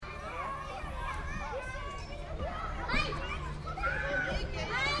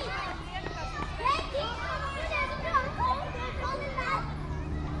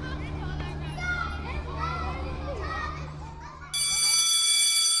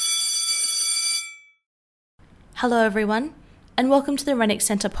Hello everyone, and welcome to the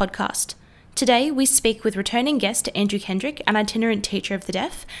NextSense podcast. Today we speak with returning guest Andrew Kendrick, an itinerant teacher of the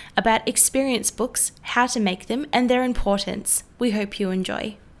deaf, about experience books, how to make them, and their importance. We hope you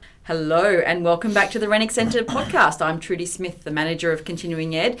enjoy. Hello and welcome back to the NextSense podcast. I'm Trudy Smith, the manager of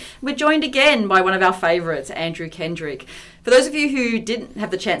Continuing Ed. We're joined again by one of our favourites, Andrew Kendrick. For those of you who didn't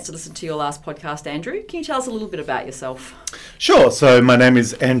have the chance to listen to your last podcast, Andrew, can you tell us a little bit about yourself? Sure. So my name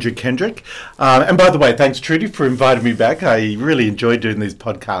is Andrew Kendrick. And by the way, thanks, Trudy, for inviting me back. I really enjoy doing these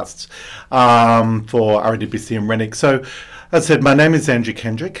podcasts for RADBC and RENIC. So as I said, my name is Andrew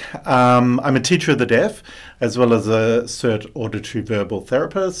Kendrick. I'm a teacher of the deaf, as well as a cert auditory verbal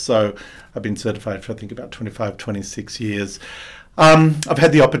therapist. So I've been certified for, I think, about 25, 26 years. I've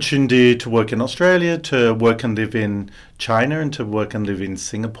had the opportunity to work in Australia, to work and live in China, and to work and live in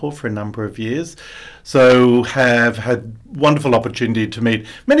Singapore for a number of years. So have had wonderful opportunity to meet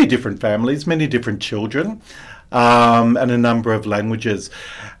many different families, many different children, and a number of languages.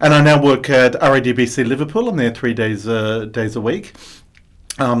 And I now work at RADBC Liverpool. I'm there 3 days a week.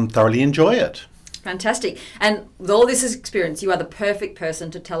 Thoroughly enjoy it. Fantastic. And with all this experience, you are the perfect person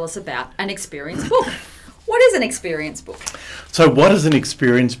to tell us about an experience book. What is an experience book? So what is an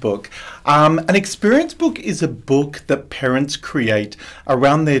experience book? An experience book is a book that parents create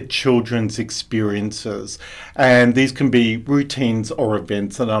around their children's experiences. And these can be routines or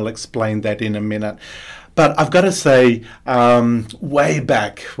events, and I'll explain that in a minute. But I've got to say, way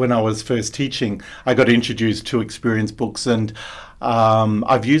back when I was first teaching, I got introduced to experience books, and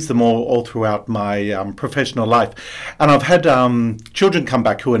I've used them all throughout my professional life. And I've had children come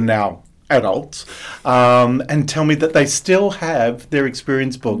back who are now adults and tell me that they still have their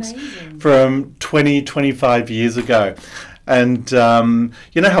experience books. Amazing. From 20, 25 years ago. And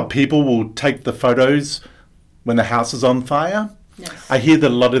you know how people will take the photos when the house is on fire? Yes. I hear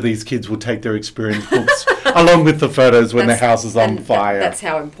that a lot of these kids will take their experience books along with the photos when the house is on fire. That's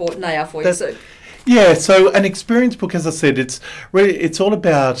how important they are for you. So. Yeah, so an experience book, as I said, it's all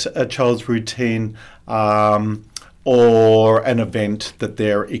about a child's routine or an event that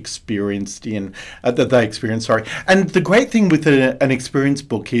they're experienced in, that they experience, And the great thing with an experience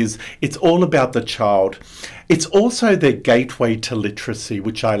book is it's all about the child. It's also their gateway to literacy,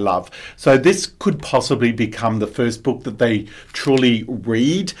 which I love. So this could possibly become the first book that they truly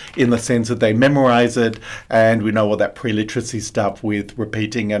read, in the sense that they memorize it, and we know all that pre-literacy stuff with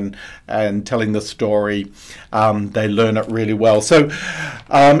repeating and telling the story. They learn it really well. So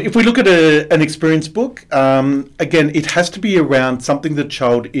if we look at an experience book, again, it has to be around something the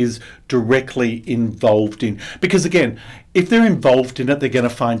child is directly involved in. Because again, if they're involved in it, they're going to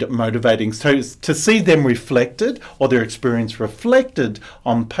find it motivating. So to see them reflected, or their experience reflected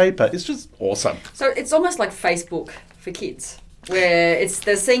on paper, is just awesome. So it's almost like Facebook for kids, where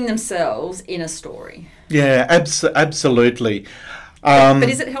they're seeing themselves in a story. Yeah, absolutely. But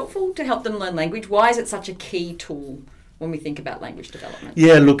is it helpful to help them learn language? Why is it such a key tool when we think about language development?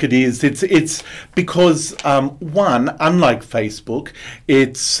 Yeah, look, it is. It's because, one, unlike Facebook,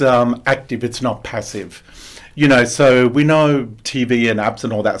 it's active, it's not passive. You know, so we know TV and apps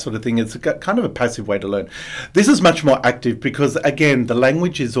and all that sort of thing, it's kind of a passive way to learn. This is much more active because, again, the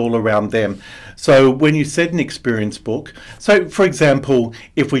language is all around them. So when you said an experience book, so for example,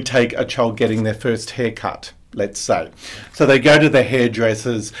 if we take a child getting their first haircut, let's say. So they go to the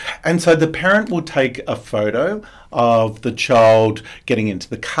hairdressers, and so the parent will take a photo of the child getting into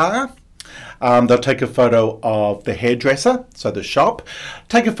the car. They'll take a photo of the hairdresser, so the shop,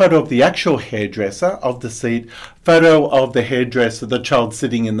 take a photo of the actual hairdresser, of the seat, photo of the hairdresser, the child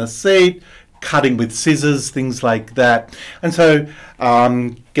sitting in the seat, cutting with scissors, things like that. And so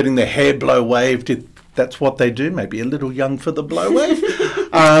getting their hair blow waved, that's what they do, maybe a little young for the blow wave.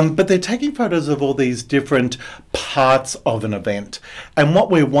 But they're taking photos of all these different parts of an event. And what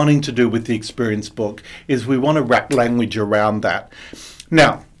we're wanting to do with the experience book is we want to wrap language around that.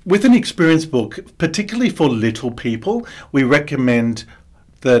 Now, with an experience book, particularly for little people, we recommend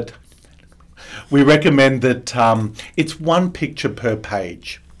that it's one picture per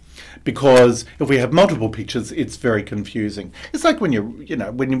page. Because if we have multiple pictures, it's very confusing. It's like when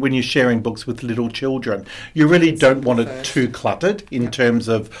when you're sharing books with little children, you really don't want it too cluttered in terms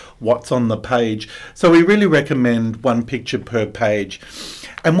of what's on the page. So we really recommend one picture per page.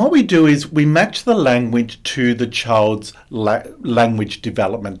 And what we do is we match the language to the child's language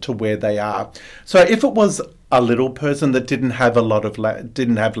development, to where they are. So if it was a little person that didn't have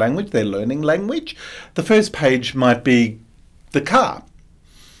didn't have language, they're learning language, the first page might be the car.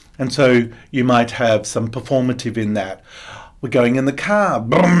 And so you might have some performative in that. We're going in the car,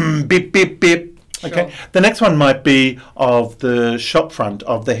 boom, beep, beep, beep. Okay. Sure. The next one might be of the shop front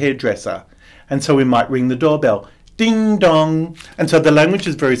of the hairdresser. And so we might ring the doorbell. Ding dong. And so the language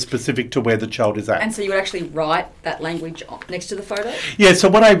is very specific to where the child is at. And so you would actually write that language next to the photo? Yeah, so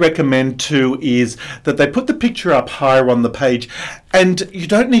what I recommend too is that they put the picture up higher on the page, and you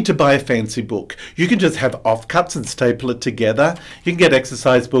don't need to buy a fancy book. You can just have offcuts and staple it together. You can get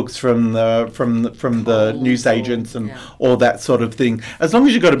exercise books from the newsagents and all that sort of thing. As long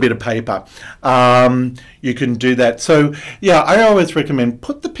as you've got a bit of paper, you can do that. So yeah, I always recommend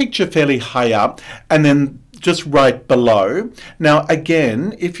put the picture fairly high up and then just right below. Now,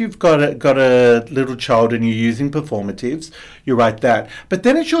 again, if you've got a little child and you're using performatives, you write that. But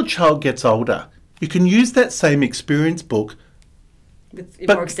then as your child gets older, you can use that same experience book with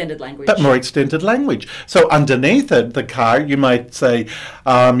more extended language. But more extended language. So underneath it, the car, you might say,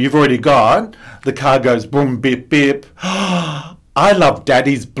 you've already got, the car goes boom, bip, bip. I love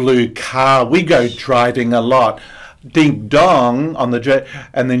Daddy's blue car. We go driving a lot. Ding dong on the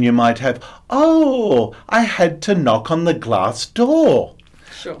and then you might have, oh, I had to knock on the glass door.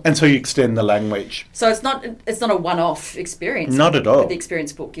 Sure. And so you extend the language. So it's not a one-off experience. Not at all. With the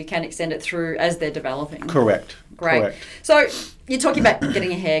experience book, you can extend it through as they're developing. Correct. Great. Correct. So you're talking about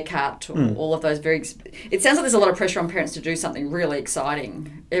getting a haircut, or all of those it sounds like there's a lot of pressure on parents to do something really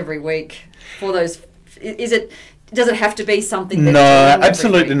exciting every week for those. Does it have to be something that No,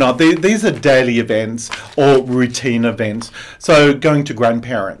 absolutely not. These are daily events or routine events. So going to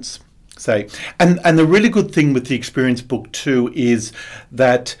grandparents, say. And the really good thing with the experience book too is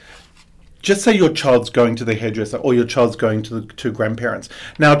that just say your child's going to the hairdresser or your child's going to grandparents.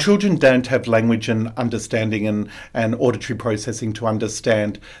 Now, children don't have language and understanding and auditory processing to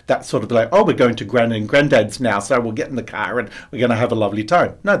understand that sort of like, oh, we're going to Gran and Granddad's now, so we'll get in the car and we're going to have a lovely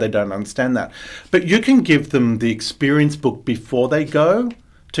time. No, they don't understand that. But you can give them the experience book before they go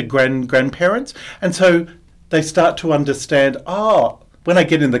to grandparents. And so they start to understand, oh, when I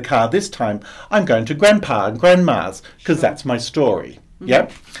get in the car this time, I'm going to Grandpa and Grandma's because that's my story. Mm-hmm.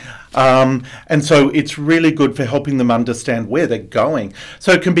 Yep. And so it's really good for helping them understand where they're going.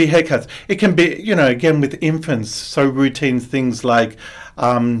 So it can be haircuts. It can be, again, with infants, so routine things like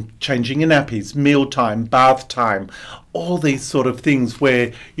changing your nappies, mealtime, bath time, all these sort of things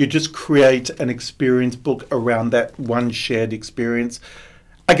where you just create an experience book around that one shared experience.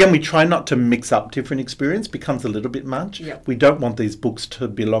 Again, we try not to mix up different experience. Becomes a little bit much. Yep. We don't want these books to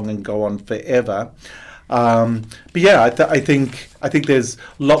belong and go on forever. But yeah, I think there's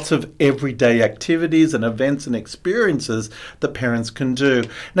lots of everyday activities and events and experiences that parents can do.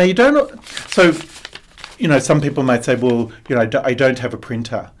 Now, some people might say, well, I don't have a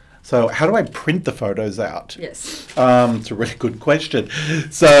printer. So how do I print the photos out? Yes. It's a really good question.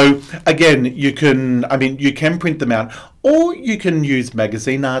 So again, you can print them out, or you can use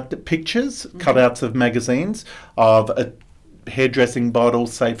magazine art pictures, cutouts of magazines of a hairdressing bottle,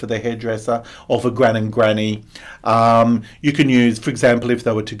 say for the hairdresser, or for Gran and Granny. You can use, for example, if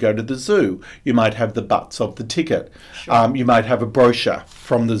they were to go to the zoo, you might have the butts of the ticket. Sure. You might have a brochure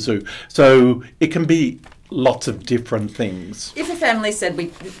from the zoo. So it can be lots of different things. If a family said,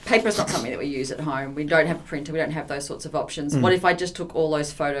 paper is not something that we use at home, we don't have a printer, we don't have those sorts of options, what if I just took all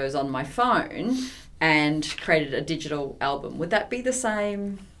those photos on my phone and created a digital album? Would that be the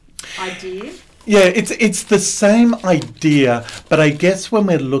same idea? Yeah, it's the same idea, but I guess when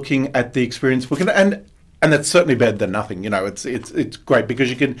we're looking at the experience book, and that's certainly better than nothing, it's great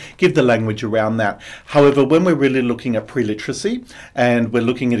because you can give the language around that. However, when we're really looking at pre-literacy and we're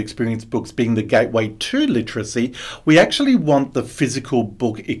looking at experience books being the gateway to literacy, we actually want the physical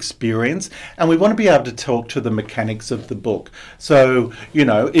book experience and we want to be able to talk to the mechanics of the book. So,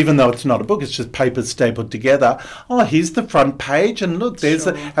 even though it's not a book, it's just paper stapled together. Oh, here's the front page and look, there's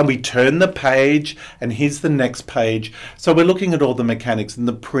and we turn the page and here's the next page. So we're looking at all the mechanics and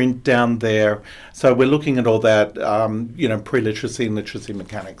the print down there. So we're looking at all that, pre-literacy and literacy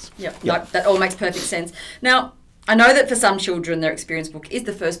mechanics. Yep. No, that all makes perfect sense. Now, I know that for some children, their experience book is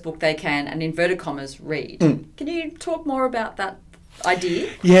the first book they can, and inverted commas, read. Can you talk more about that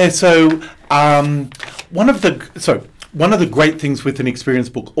idea? Yeah, so one of the great things with an experience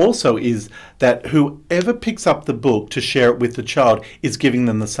book also is that whoever picks up the book to share it with the child is giving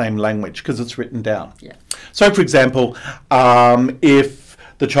them the same language because it's written down. Yeah. So, for example, if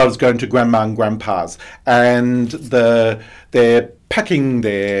the child is going to Grandma and Grandpa's and they're packing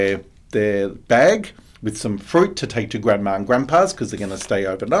their bag with some fruit to take to Grandma and Grandpa's because they're going to stay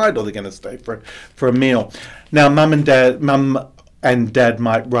overnight or they're going to stay for a meal. Now, Mum and Dad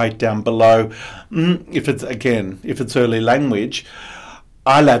might write down below, if it's early language,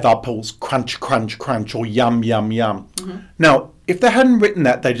 I'll have apples, crunch, crunch, crunch, or yum, yum, yum. Mm-hmm. Now, if they hadn't written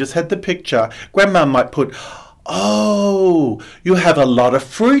that, they just had the picture, Grandma might put, Oh, you have a lot of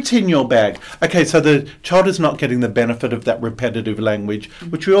fruit in your bag. Okay, so the child is not getting the benefit of that repetitive language,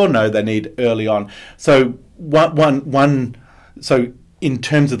 which we all know they need early on. So so in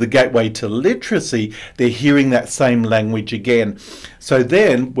terms of the gateway to literacy, they're hearing that same language again. So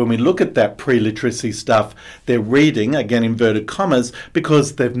then when we look at that pre-literacy stuff, they're reading, again, inverted commas,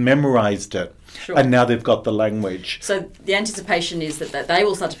 because they've memorized it. Sure. And now they've got the language. So the anticipation is that they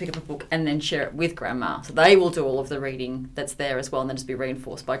will start to pick up a book and then share it with grandma. So they will do all of the reading that's there as well, and then just be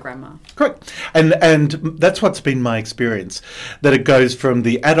reinforced by grandma. Correct. And that's what's been my experience, that it goes from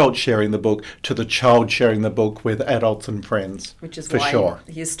the adult sharing the book to the child sharing the book with adults and friends. Which is for why sure.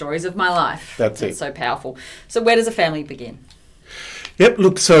 Here's Stories of My Life. That's it. So powerful. So where does a family begin? Yep,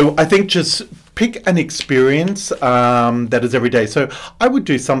 look, so I think just pick an experience that is every day. So I would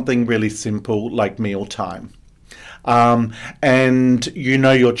do something really simple like mealtime. And you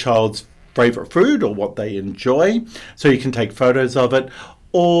know your child's favourite food or what they enjoy, so you can take photos of it.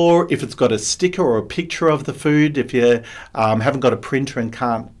 Or if it's got a sticker or a picture of the food, if you haven't got a printer and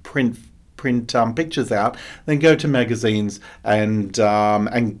can't print pictures out, then go to magazines and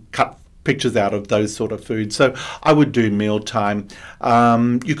cut pictures out of those sort of foods. So I would do mealtime.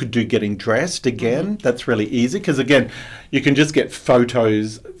 You could do getting dressed again. That's really easy because again, you can just get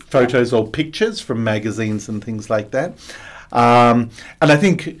photos or pictures from magazines and things like that. And I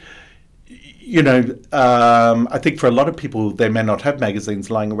think, I think for a lot of people, they may not have magazines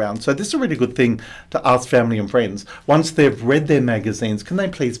lying around. So this is a really good thing to ask family and friends. Once they've read their magazines, can they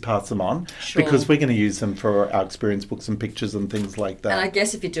please pass them on? Sure. Because we're going to use them for our experience books and pictures and things like that. And I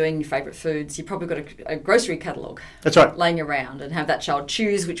guess if you're doing your favourite foods, you've probably got a grocery catalogue. That's right. Laying around, and have that child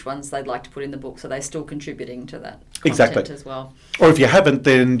choose which ones they'd like to put in the book, so they're still contributing to that content Exactly. as well. Or if you haven't,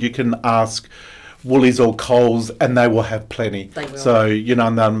 then you can ask Woolies or Coles, and they will have plenty. They will. So,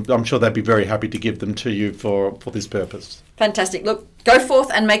 and I'm sure they'd be very happy to give them to you for this purpose. Fantastic. Look, go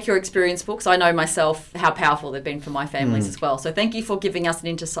forth and make your experience books. I know myself how powerful they've been for my families as well. So thank you for giving us an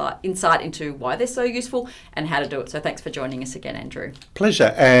insight into why they're so useful and how to do it. So thanks for joining us again, Andrew.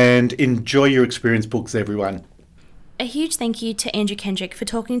 Pleasure, and enjoy your experience books, everyone. A huge thank you to Andrew Kendrick for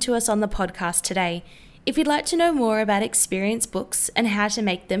talking to us on the podcast today. If you'd like to know more about experience books and how to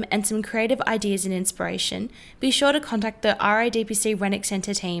make them and some creative ideas and inspiration, be sure to contact the RIDPC Renwick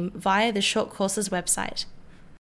Centre team via the Short Courses website.